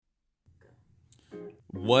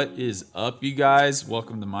What is up, you guys?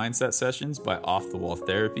 Welcome to Mindset Sessions by Off the Wall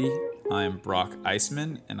Therapy. I am Brock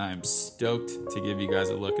Eisman, and I am stoked to give you guys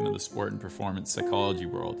a look into the sport and performance psychology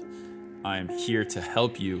world. I am here to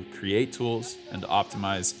help you create tools and to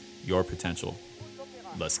optimize your potential.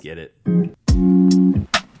 Let's get it.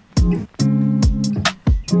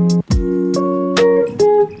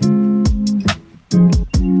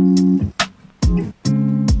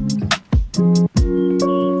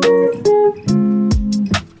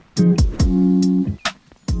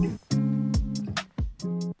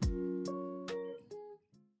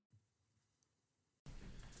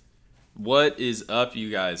 What is up, you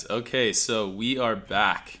guys? Okay, so we are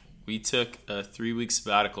back. We took a 3-week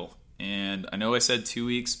sabbatical, and I know I said 2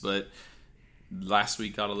 weeks, but last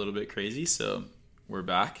week got a little bit crazy, so we're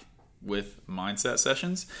back with Mindset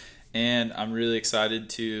Sessions, and I'm really excited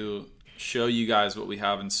to show you guys what we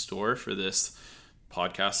have in store for this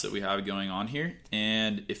podcast that we have going on here.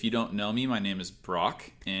 And if you don't know me, my name is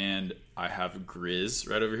Brock, and I have Grizz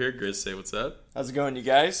right over here. Grizz, say what's up. How's it going, you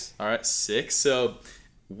guys? All right, sick. So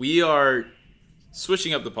we are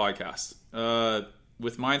switching up the podcast.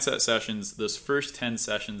 With Mindset Sessions, those first 10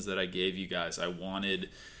 sessions that I gave you guys, I wanted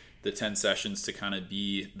the 10 sessions to kind of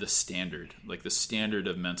be the standard, like the standard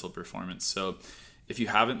of mental performance. So if you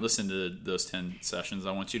haven't listened to those 10 sessions,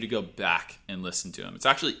 I want you to go back and listen to them. It's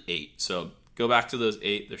actually 8. So go back to those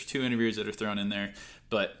 8. There's 2 interviews that are thrown in there,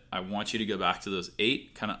 but I want you to go back to those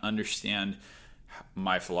 8, kind of understand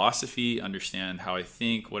my philosophy, understand how I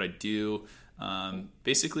think, what I do,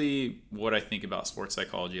 basically what I think about sports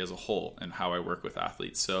psychology as a whole and how I work with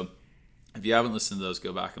athletes. So if you haven't listened to those,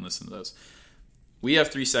 go back and listen to those. We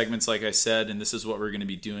have 3 segments, like I said, and this is what we're going to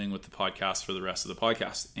be doing with the podcast for the rest of the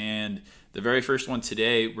podcast. And the very first one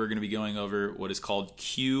today, we're going to be going over what is called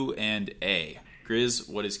Q&A. Grizz,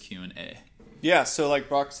 what is Q&A? Yeah, so like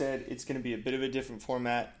Brock said, it's going to be a bit of a different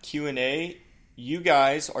format. Q&A, you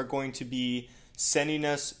guys are going to be sending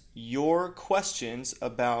us your questions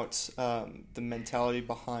about the mentality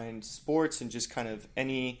behind sports and just kind of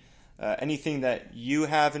anything that you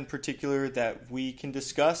have in particular that we can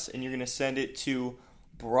discuss, and you're going to send it to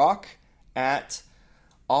Brock at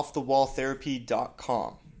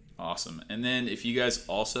offthewalltherapy.com. Awesome. And then if you guys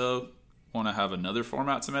also want to have another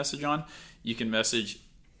format to message on, you can message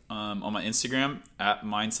on my Instagram at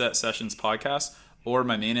Mindset Sessions Podcast, or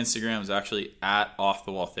my main Instagram is actually at Off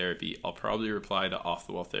the Wall Therapy. I'll probably reply to Off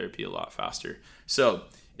the Wall Therapy a lot faster. So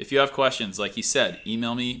if you have questions, like he said,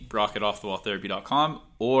 email me, Brock at offthewalltherapy.com,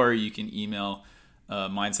 or you can email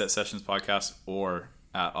Mindset Sessions Podcast or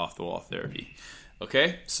at Off the Wall Therapy.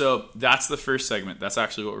 Okay, so that's the first segment. That's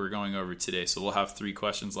actually what we're going over today. So we'll have 3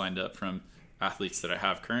 questions lined up from athletes that I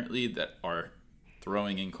have currently that are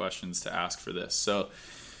throwing in questions to ask for this. So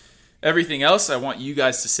everything else, I want you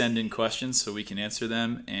guys to send in questions so we can answer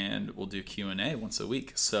them, and we'll do Q&A once a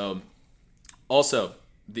week. So also,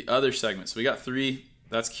 the other segments, we got 3.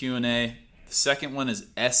 That's Q&A. The second one is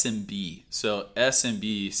SMB. So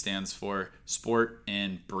SMB stands for Sport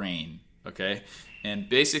and Brain, okay? And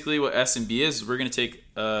basically what SMB is, we're going to take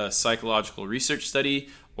a psychological research study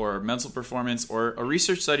or mental performance or a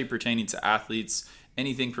research study pertaining to athletes,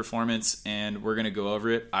 anything performance, and we're going to go over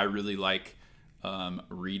it. I really like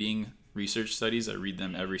reading research studies. I read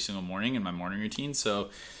them every single morning in my morning routine. So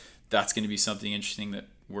that's going to be something interesting that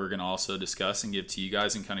we're going to also discuss and give to you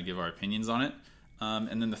guys and kind of give our opinions on it.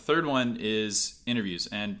 And then the third one is interviews.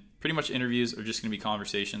 And pretty much interviews are just going to be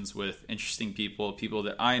conversations with interesting people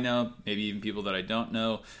that I know, maybe even people that I don't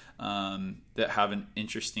know, that have an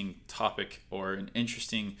interesting topic or an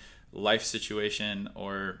interesting life situation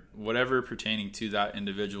or whatever pertaining to that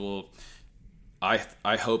individual.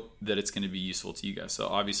 I hope that it's going to be useful to you guys. So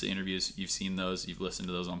obviously interviews, you've seen those, you've listened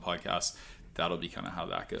to those on podcasts. That'll be kind of how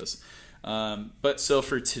that goes. But so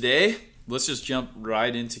for today, let's just jump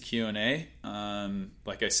right into Q&A.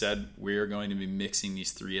 Like I said, we are going to be mixing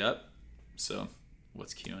these 3 up. So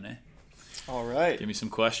what's Q&A? All right. Give me some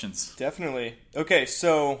questions. Definitely. Okay,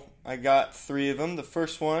 so I got 3 of them. The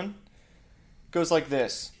first one goes like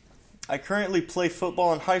this. I currently play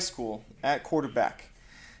football in high school at quarterback.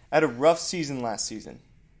 I had a rough season last season.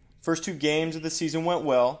 First 2 games of the season went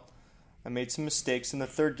well. I made some mistakes in the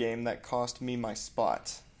 3rd game that cost me my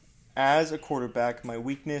spot. As a quarterback, my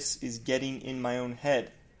weakness is getting in my own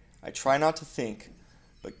head. I try not to think,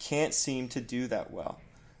 but can't seem to do that well.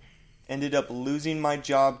 Ended up losing my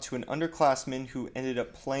job to an underclassman who ended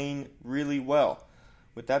up playing really well.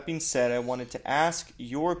 With that being said, I wanted to ask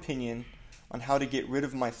your opinion on how to get rid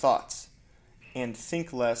of my thoughts and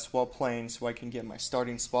think less while playing so I can get my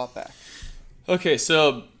starting spot back. Okay,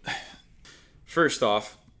 so first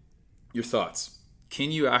off, your thoughts. can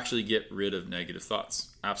you actually get rid of negative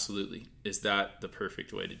thoughts? Absolutely. Is that the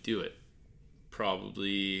perfect way to do it?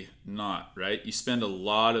 Probably not, right? You spend a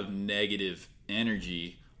lot of negative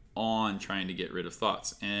energy on trying to get rid of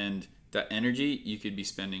thoughts, and that energy you could be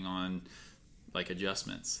spending on like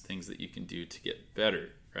adjustments, things that you can do to get better,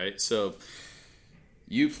 right? So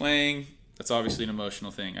you playing, that's obviously an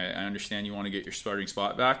emotional thing. I understand you want to get your starting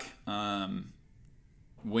spot back.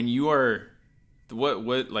 When you are,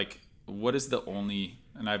 what is the only,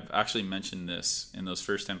 and I've actually mentioned this in those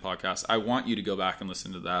first 10 podcasts. I want you to go back and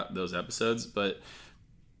listen to those episodes, but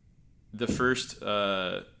the first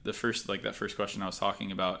question I was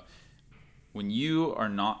talking about, when you are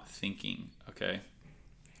not thinking, okay,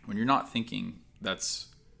 when you're not thinking, that's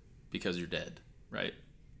because you're dead, right?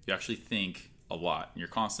 You actually think a lot. You're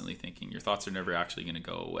constantly thinking. Your thoughts are never actually going to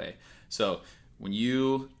go away. So when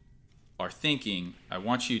you are thinking, I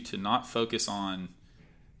want you to not focus on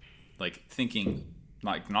like thinking,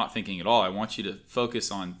 like not thinking at all. I want you to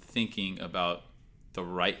focus on thinking about the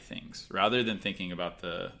right things rather than thinking about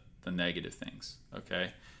the negative things.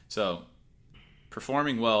 Okay. So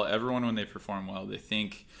performing well, everyone, when they perform well, they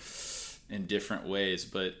think in different ways,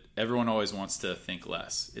 but everyone always wants to think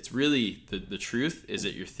less. It's really the truth is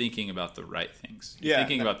that you're thinking about the right things. You're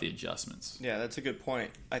thinking about the adjustments. Yeah, that's a good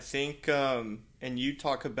point. I think, and you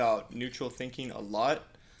talk about neutral thinking a lot,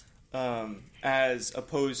 as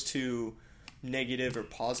opposed to negative or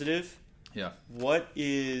positive. Yeah.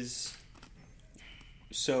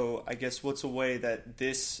 So I guess what's a way that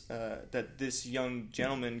this young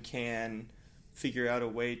gentleman can figure out a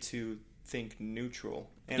way to think neutral?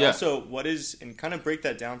 And also, and kind of break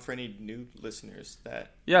that down for any new listeners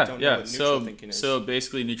that don't know what neutral thinking is. So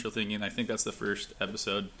basically, neutral thinking, I think that's the first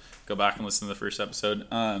episode. Go back and listen to the first episode.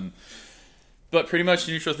 But pretty much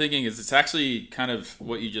neutral thinking it's actually kind of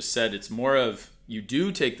what you just said. It's more of you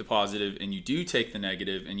do take the positive and you do take the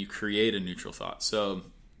negative and you create a neutral thought. So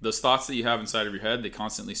those thoughts that you have inside of your head, they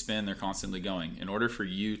constantly spin, they're constantly going. In order for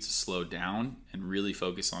you to slow down and really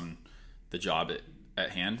focus on the job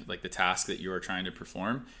at hand, like the task that you are trying to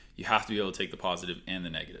perform, you have to be able to take the positive and the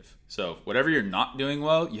negative. So whatever you're not doing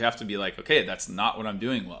well, you have to be like, okay, that's not what I'm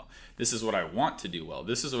doing well. This is what I want to do well.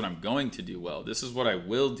 This is what I'm going to do well. This is what I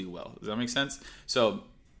will do well. Does that make sense? So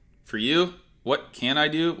for you, what can I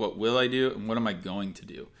do? What will I do? And what am I going to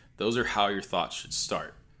do? Those are how your thoughts should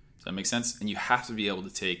start. Does that make sense? And you have to be able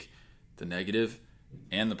to take the negative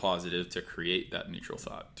and the positive to create that neutral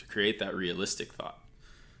thought, to create that realistic thought.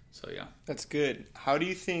 So yeah. That's good. How do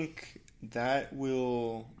you think that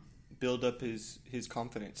will build up his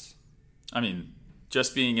confidence? I mean,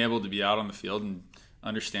 just being able to be out on the field and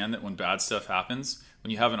understand that when bad stuff happens,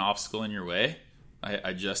 when you have an obstacle in your way,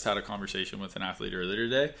 I just had a conversation with an athlete earlier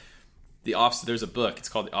today. There's a book, it's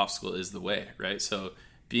called The Obstacle is the Way, right? So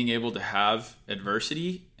being able to have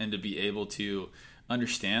adversity and to be able to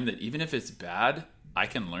understand that even if it's bad, I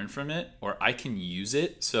can learn from it or I can use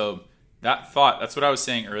it. So that thought, that's what I was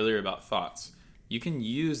saying earlier about thoughts. You can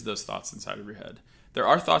use those thoughts inside of your head. There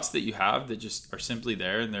are thoughts that you have that just are simply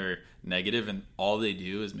there and they're negative and all they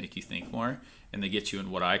do is make you think more and they get you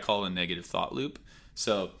in what I call a negative thought loop.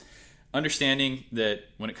 So understanding that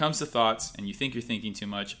when it comes to thoughts and you think you're thinking too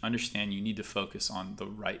much, understand you need to focus on the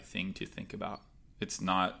right thing to think about. It's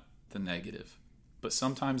not the negative. But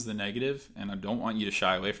sometimes the negative, and I don't want you to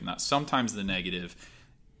shy away from that, sometimes the negative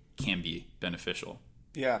can be beneficial.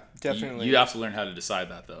 Yeah, definitely. You have to learn how to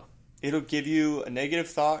decide that, though. It'll give you a negative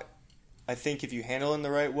thought. I think if you handle it in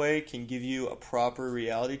the right way, can give you a proper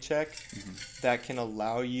reality check that can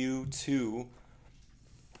allow you to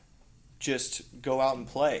just go out and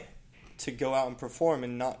play, to go out and perform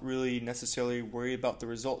and not really necessarily worry about the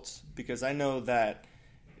results. Because I know that,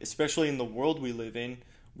 especially in the world we live in,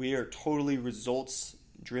 we are totally results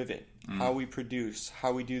driven. How we produce,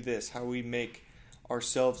 how we do this, how we make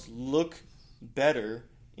ourselves look better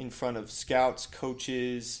in front of scouts,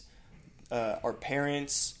 coaches, our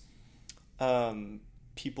parents,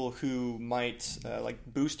 people who might like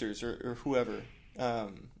boosters or whoever,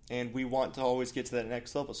 and we want to always get to that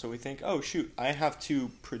next level. So we think, oh shoot, I have to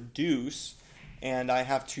produce and I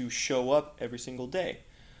have to show up every single day,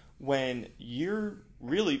 when you're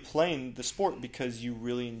really playing the sport because you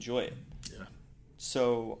really enjoy it. Yeah.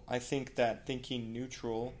 So I think that thinking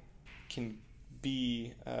neutral can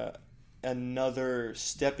be another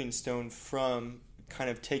stepping stone from kind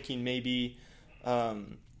of taking maybe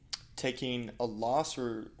taking a loss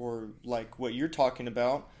or like what you're talking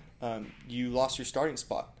about, you lost your starting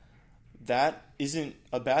spot. That isn't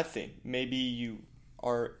a bad thing. Maybe you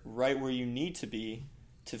are right where you need to be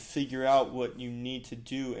to figure out what you need to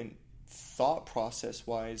do and thought process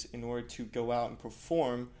wise in order to go out and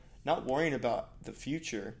perform not worrying about the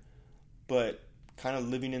future, but kind of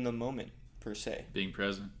living in the moment, per se. Being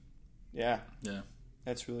present. Yeah. Yeah.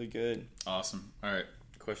 That's really good. Awesome. All right.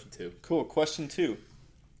 Question 2. Cool. Question 2.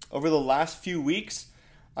 Over the last few weeks,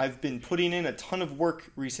 I've been putting in a ton of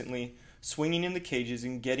work recently, swinging in the cages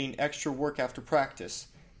and getting extra work after practice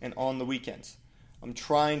and on the weekends. I'm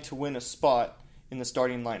trying to win a spot in the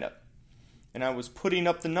starting lineup. And I was putting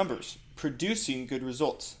up the numbers, producing good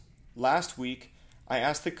results. Last week, I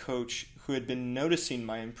asked the coach who had been noticing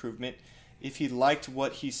my improvement if he liked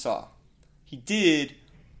what he saw. He did,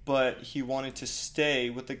 but he wanted to stay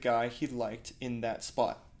with the guy he liked in that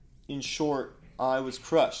spot. In short, I was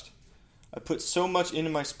crushed. I put so much into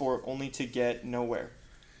my sport only to get nowhere.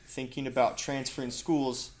 Thinking about transferring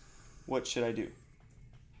schools, what should I do?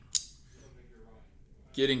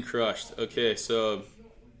 Getting crushed. Okay, so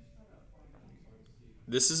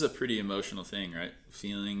this is a pretty emotional thing, right?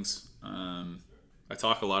 Feelings. I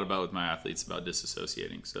talk a lot about with my athletes about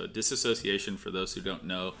disassociating. So disassociation, for those who don't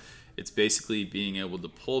know, it's basically being able to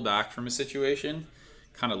pull back from a situation,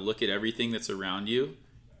 kind of look at everything that's around you,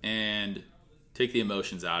 and take the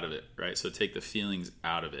emotions out of it, right? So take the feelings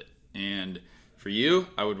out of it. And for you,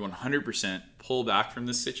 I would 100% pull back from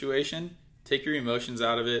this situation, take your emotions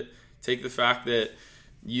out of it, take the fact that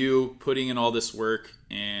you putting in all this work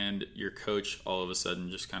and your coach all of a sudden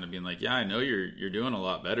just kind of being like, yeah, I know you're doing a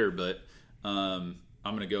lot better, but I'm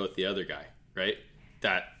going to go with the other guy, right?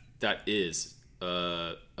 That is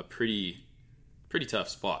a pretty tough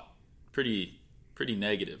spot, pretty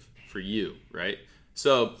negative for you, right?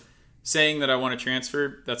 So saying that I want to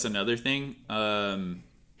transfer, that's another thing.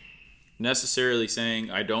 Necessarily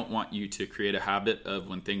saying I don't want you to create a habit of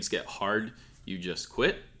when things get hard, you just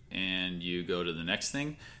quit and you go to the next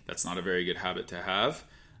thing. That's not a very good habit to have.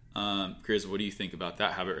 Chris, what do you think about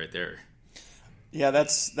that habit right there? Yeah,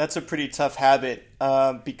 that's a pretty tough habit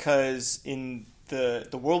because in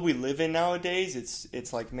the world we live in nowadays,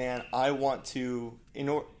 it's like, man, I want to,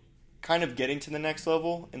 kind of getting to the next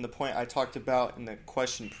level. And the point I talked about in the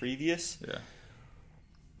question previous,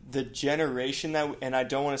 the generation that, and I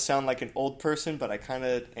don't want to sound like an old person, but I kind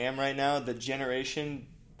of am right now. The generation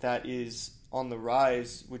that is on the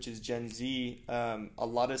rise, which is Gen Z, a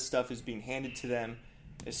lot of stuff is being handed to them,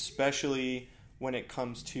 especially when it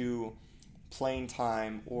comes to playing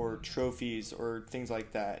time or trophies or things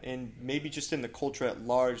like that. And maybe just in the culture at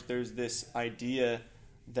large, there's this idea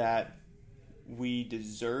that we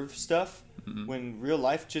deserve stuff when real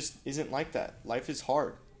life just isn't like that. Life is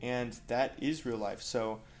hard, and that is real life.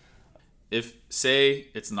 So if, say,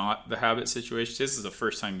 it's not the habit situation, this is the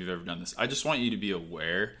first time you've ever done this, I just want you to be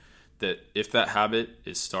aware that if that habit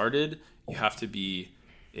is started, you have to be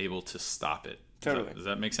able to stop it. Totally. Does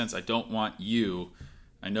that make sense? I don't want you,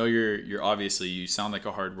 I know you're obviously, you sound like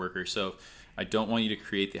a hard worker, so I don't want you to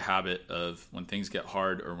create the habit of when things get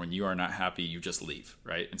hard or when you are not happy, you just leave,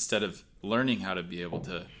 right? Instead of learning how to be able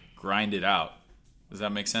to grind it out. Does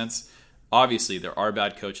that make sense? Obviously, there are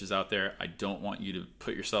bad coaches out there. I don't want you to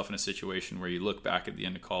put yourself in a situation where you look back at the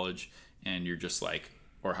end of college and you're just like,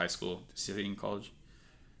 or high school, sitting in college.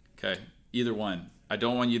 Okay, either one. I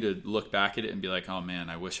don't want you to look back at it and be like, oh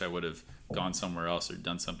man, I wish I would have gone somewhere else or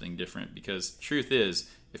done something different. Because truth is,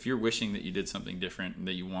 if you're wishing that you did something different and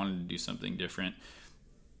that you wanted to do something different,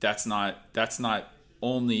 that's not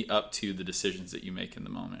only up to the decisions that you make in the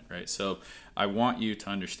moment, right? So I want you to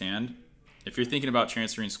understand, if you're thinking about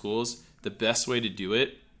transferring schools, the best way to do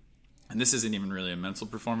it, and this isn't even really a mental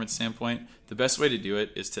performance standpoint, the best way to do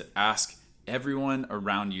it is to ask everyone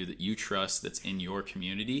around you that you trust that's in your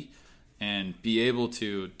community and be able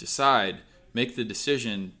to decide, make the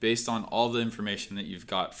decision based on all the information that you've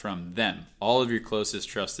got from them, all of your closest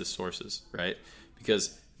trusted sources, right?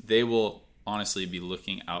 Because they will honestly be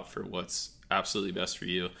looking out for what's absolutely best for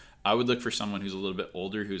you. I would look for someone who's a little bit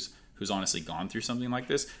older, who's honestly gone through something like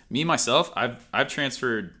this. Me, myself, I've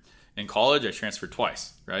transferred in college. I transferred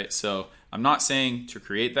twice, right? So I'm not saying to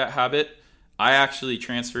create that habit. I actually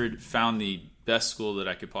transferred, found the best school that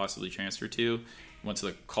I could possibly transfer to, went to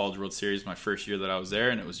the College World Series my first year that I was there,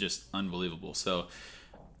 and it was just unbelievable. So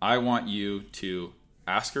I want you to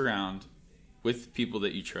ask around with people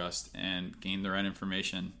that you trust and gain the right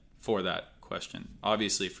information for that question.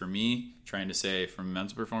 Obviously, for me, trying to say from a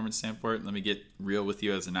mental performance standpoint, let me get real with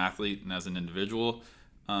you as an athlete and as an individual,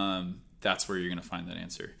 that's where you're going to find that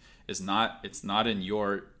answer. It's not in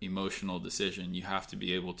your emotional decision. You have to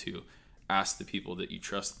be able to ask the people that you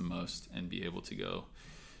trust the most and be able to go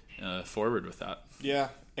forward with that. Yeah,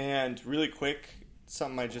 and really quick,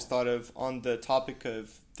 something I just thought of on the topic of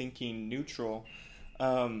thinking neutral.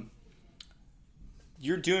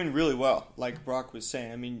 you're doing really well, like Brock was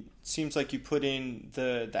saying. I mean, it seems like you put in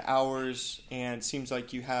the hours, and seems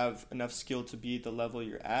like you have enough skill to be at the level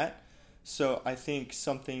you're at. So I think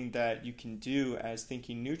something that you can do as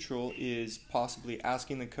thinking neutral is possibly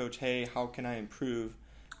asking the coach, hey, how can I improve?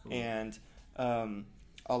 And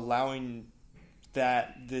allowing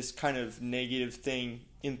this kind of negative thing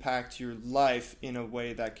impact your life in a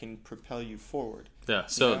way that can propel you forward. Yeah.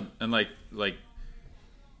 So, and like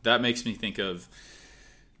that makes me think of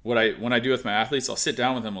when I do with my athletes, I'll sit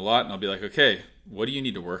down with them a lot and I'll be like, okay, what do you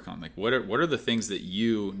need to work on? Like, what are the things that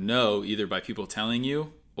you know, either by people telling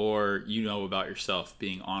you or you know about yourself,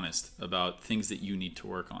 being honest about things that you need to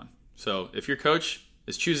work on. So if your coach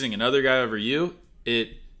is choosing another guy over you,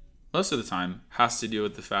 it most of the time has to do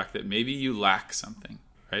with the fact that maybe you lack something,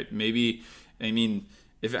 right? Maybe, I mean,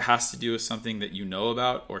 if it has to do with something that you know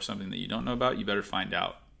about or something that you don't know about, you better find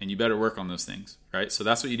out and you better work on those things, right? So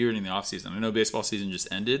that's what you do during the off season. I know baseball season just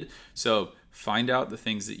ended, so find out the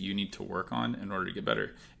things that you need to work on in order to get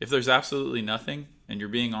better. If there's absolutely nothing and you're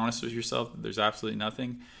being honest with yourself that there's absolutely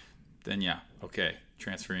nothing, then yeah, okay,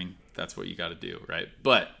 transferring, that's what you got to do, right?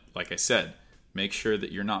 But like I said, make sure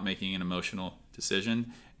that you're not making an emotional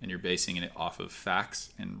decision and you're basing it off of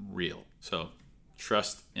facts and real. So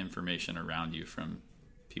trust information around you from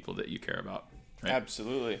people that you care about, right?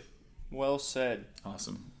 Absolutely. Well said.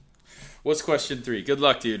 Awesome. What's question 3? Good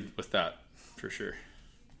luck, dude, with that, for sure.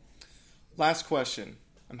 Last question.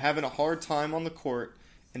 I'm having a hard time on the court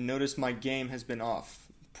and notice my game has been off,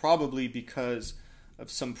 probably because of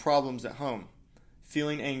some problems at home.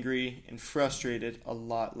 Feeling angry and frustrated a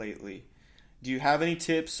lot lately. Do you have any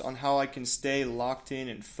tips on how I can stay locked in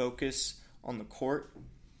and focus on the court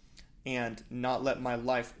and not let my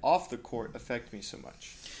life off the court affect me so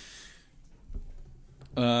much?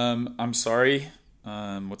 I'm sorry.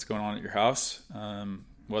 What's going on at your house?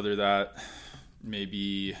 Whether that may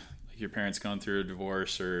be like your parents going through a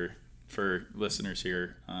divorce, or for listeners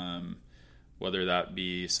here, whether that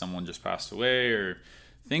be someone just passed away, or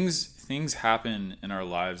things happen in our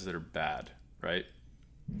lives that are bad, right?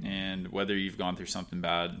 And whether you've gone through something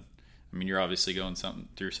bad, I mean, you're obviously going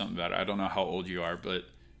through something bad. I don't know how old you are, but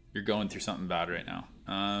you're going through something bad right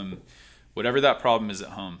now. Whatever that problem is at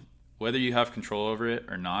home, whether you have control over it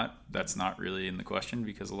or not, that's not really in the question,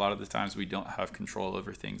 because a lot of the times we don't have control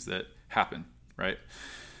over things that happen, right?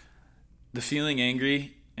 The feeling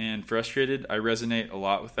angry and frustrated, I resonate a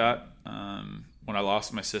lot with that. When I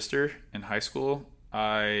lost my sister in high school,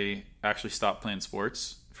 I actually stopped playing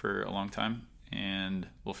sports for a long time. And,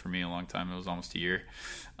 well, for me, a long time. It was almost a year.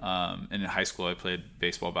 And in high school, I played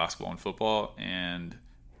baseball, basketball, and football. And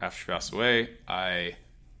after she passed away, I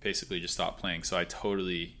basically just stopped playing. So I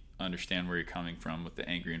totally understand where you're coming from with the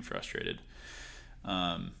angry and frustrated.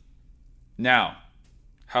 Now,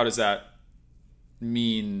 how does that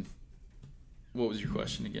mean? What was your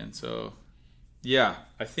question again? So, yeah,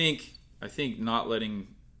 I think not let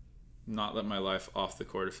my life off the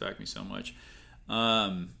court affect me so much.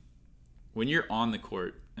 When you're on the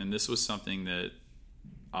court, and this was something that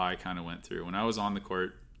I kind of went through. When I was on the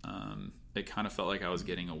court, it kind of felt like I was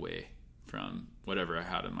getting away from whatever I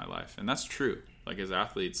had in my life. And that's true. Like, as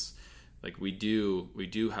athletes, like we do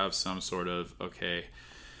have some sort of, okay,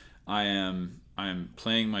 I am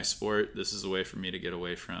playing my sport. This is a way for me to get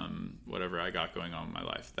away from whatever I got going on in my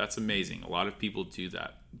life. That's amazing. A lot of people do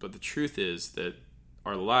that. But the truth is that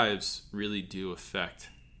our lives really do affect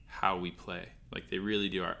how we play. Like, they really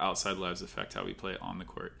do. Our outside lives affect how we play on the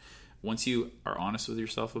court. Once you are honest with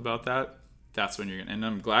yourself about that, that's when you're going to... And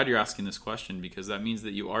I'm glad you're asking this question, because that means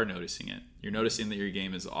that you are noticing it. You're noticing that your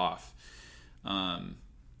game is off.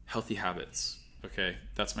 Healthy habits. Okay,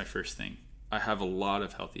 that's my first thing. I have a lot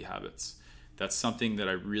of healthy habits. That's something that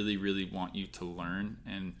I really, really want you to learn.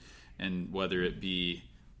 And whether it be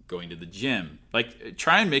going to the gym, like,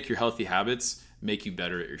 try and make your healthy habits make you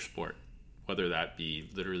better at your sport. Whether that be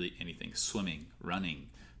literally anything, swimming, running,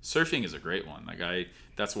 surfing is a great one.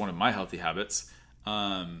 That's one of my healthy habits.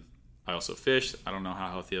 I also fish. I don't know how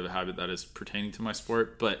healthy of a habit that is pertaining to my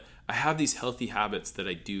sport, but I have these healthy habits that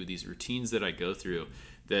I do, these routines that I go through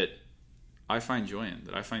that I find joy in,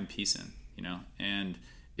 that I find peace in, and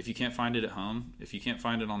if you can't find it at home, if you can't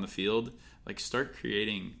find it on the field, like, start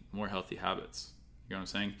creating more healthy habits. You know what I'm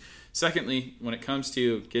saying? Secondly, when it comes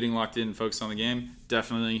to getting locked in and focused on the game,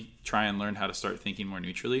 definitely try and learn how to start thinking more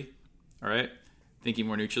neutrally. All right? Thinking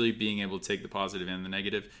more neutrally, being able to take the positive and the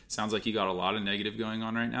negative. Sounds like you got a lot of negative going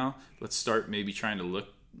on right now. Let's start maybe trying to look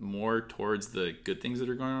more towards the good things that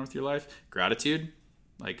are going on with your life. Gratitude,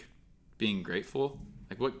 like being grateful.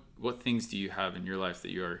 Like, what things do you have in your life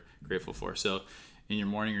that you are grateful for? So in your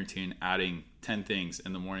morning routine, adding 10 things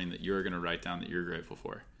in the morning that you're going to write down that you're grateful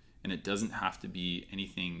for. And it doesn't have to be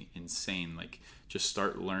anything insane. Like, just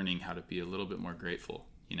start learning how to be a little bit more grateful,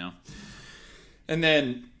 you know? And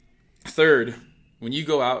then third, when you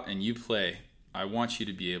go out and you play, I want you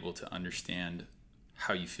to be able to understand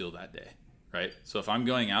how you feel that day, right? So if I'm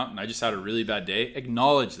going out and I just had a really bad day,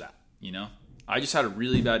 acknowledge that, you know? I just had a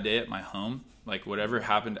really bad day at my home. Like, whatever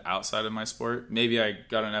happened outside of my sport, maybe I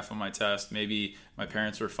got an F on my test, maybe my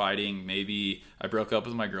parents were fighting, maybe I broke up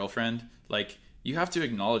with my girlfriend. Like, you have to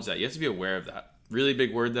acknowledge that. You have to be aware of that. Really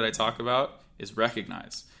big word that I talk about is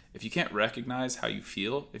recognize. If you can't recognize how you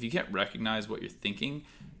feel, if you can't recognize what you're thinking,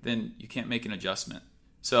 then you can't make an adjustment.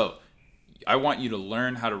 So I want you to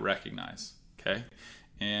learn how to recognize, okay?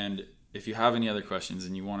 And if you have any other questions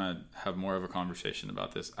and you want to have more of a conversation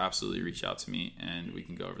about this, absolutely reach out to me and we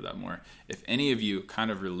can go over that more. If any of you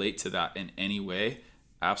kind of relate to that in any way,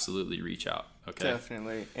 absolutely reach out, okay?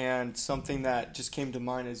 Definitely. And something that just came to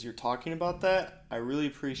mind as you're talking about that, I really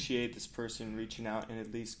appreciate this person reaching out and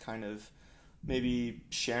at least kind of maybe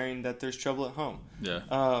sharing that there's trouble at home. Yeah.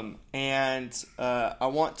 I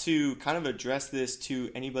want to kind of address this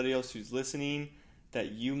to anybody else who's listening,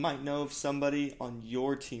 that you might know of somebody on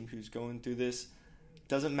your team who's going through this.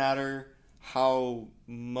 Doesn't matter how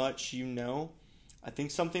much you know. I think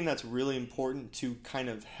something that's really important to kind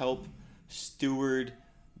of help steward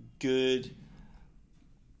good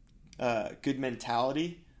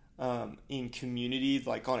mentality in community,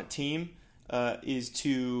 like on a team, is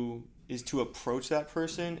to approach that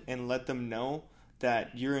person and let them know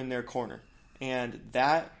that you're in their corner, and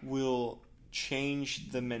that will change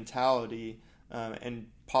the mentality. And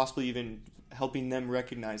possibly even helping them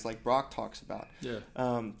recognize, like Brock talks about. Yeah.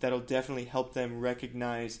 That'll definitely help them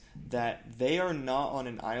recognize that they are not on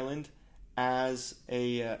an island as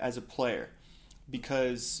a player,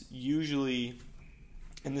 because usually,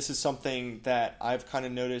 and this is something that I've kind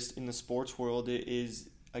of noticed in the sports world, it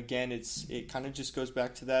kind of just goes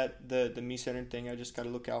back to that the me-centered thing. I just got to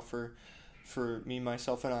look out for me,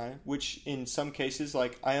 myself, and I. Which in some cases,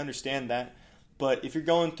 like, I understand that. But if you're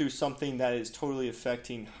going through something that is totally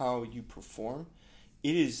affecting how you perform,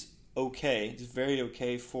 it is okay. It's very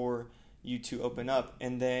okay for you to open up.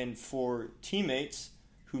 And then for teammates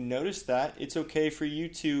who notice that, it's okay for you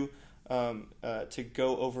to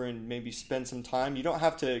go over and maybe spend some time. You don't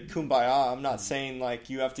have to kumbaya. I'm not saying like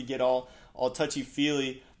you have to get all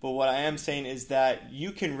touchy-feely. But what I am saying is that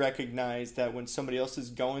you can recognize that when somebody else is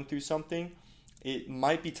going through something, it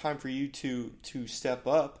might be time for you to step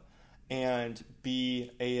up and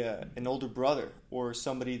be an older brother or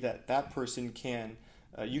somebody that person can,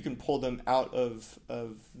 you can pull them out of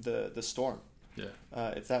the storm. Yeah.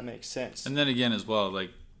 If that makes sense. And then again as well,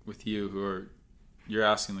 like with you you're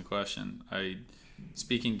asking the question,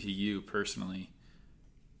 speaking to you personally,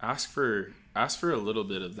 ask for a little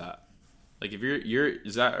bit of that. Like if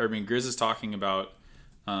Grizz is talking about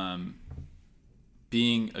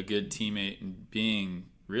being a good teammate and being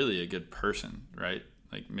really a good person, right?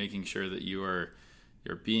 Like making sure that you're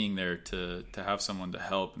being there to have someone to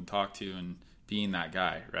help and talk to and being that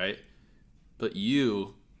guy, right? But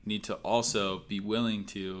you need to also be willing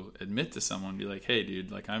to admit to someone, be like, hey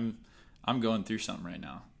dude, like I'm going through something right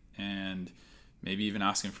now, and maybe even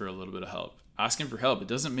asking for a little bit of help. Asking for help, it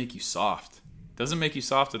doesn't make you soft. It doesn't make you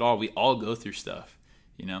soft at all. We all go through stuff,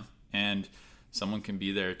 you know, and someone can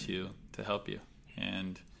be there to help you.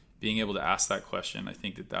 And being able to ask that question, I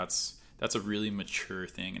think that's a really mature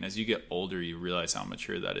thing. And as you get older, you realize how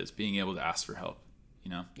mature that is, being able to ask for help,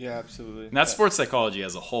 you know? Yeah, absolutely. And that's sports psychology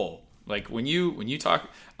as a whole. Like when you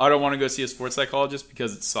talk, I don't want to go see a sports psychologist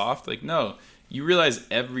because it's soft. Like, no, you realize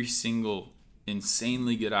every single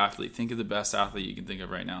insanely good athlete, think of the best athlete you can think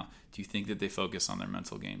of right now. Do you think that they focus on their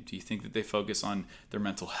mental game? Do you think that they focus on their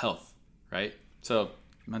mental health, right? So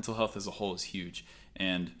mental health as a whole is huge.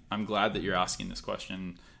 And I'm glad that you're asking this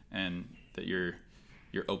question and that you're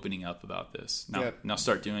opening up about this. Now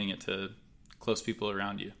start doing it to close people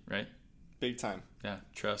around you, right? Big time. Yeah,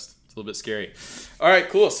 trust. It's a little bit scary. All right,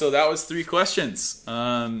 cool. So that was 3 questions.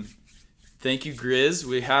 Thank you, Grizz.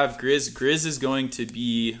 We have Grizz. Grizz is going to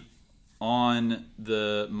be on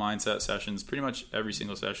the Mindset sessions. Pretty much every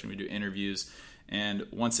single session we do interviews. And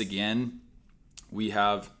once again, we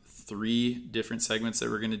have 3 different segments that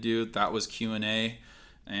we're going to do. That was Q&A.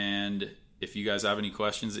 And if you guys have any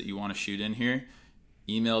questions that you want to shoot in here,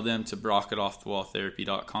 email them to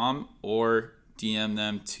brock@offthewalltherapy.com or DM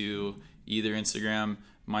them to either Instagram,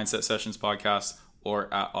 Mindset Sessions Podcast,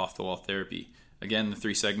 or at Off the Wall Therapy. Again, the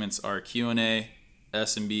 3 segments are Q&A,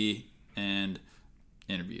 S&B, and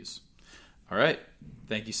interviews. All right.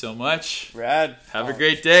 Thank you so much. Rad. Have a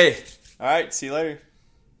great day. All right, see you later.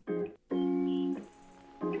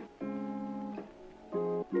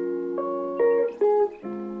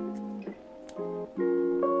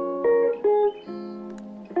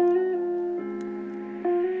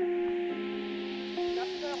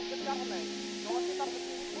 Carter de Carmen, commencé par le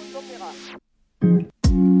petit bout de l'opéra.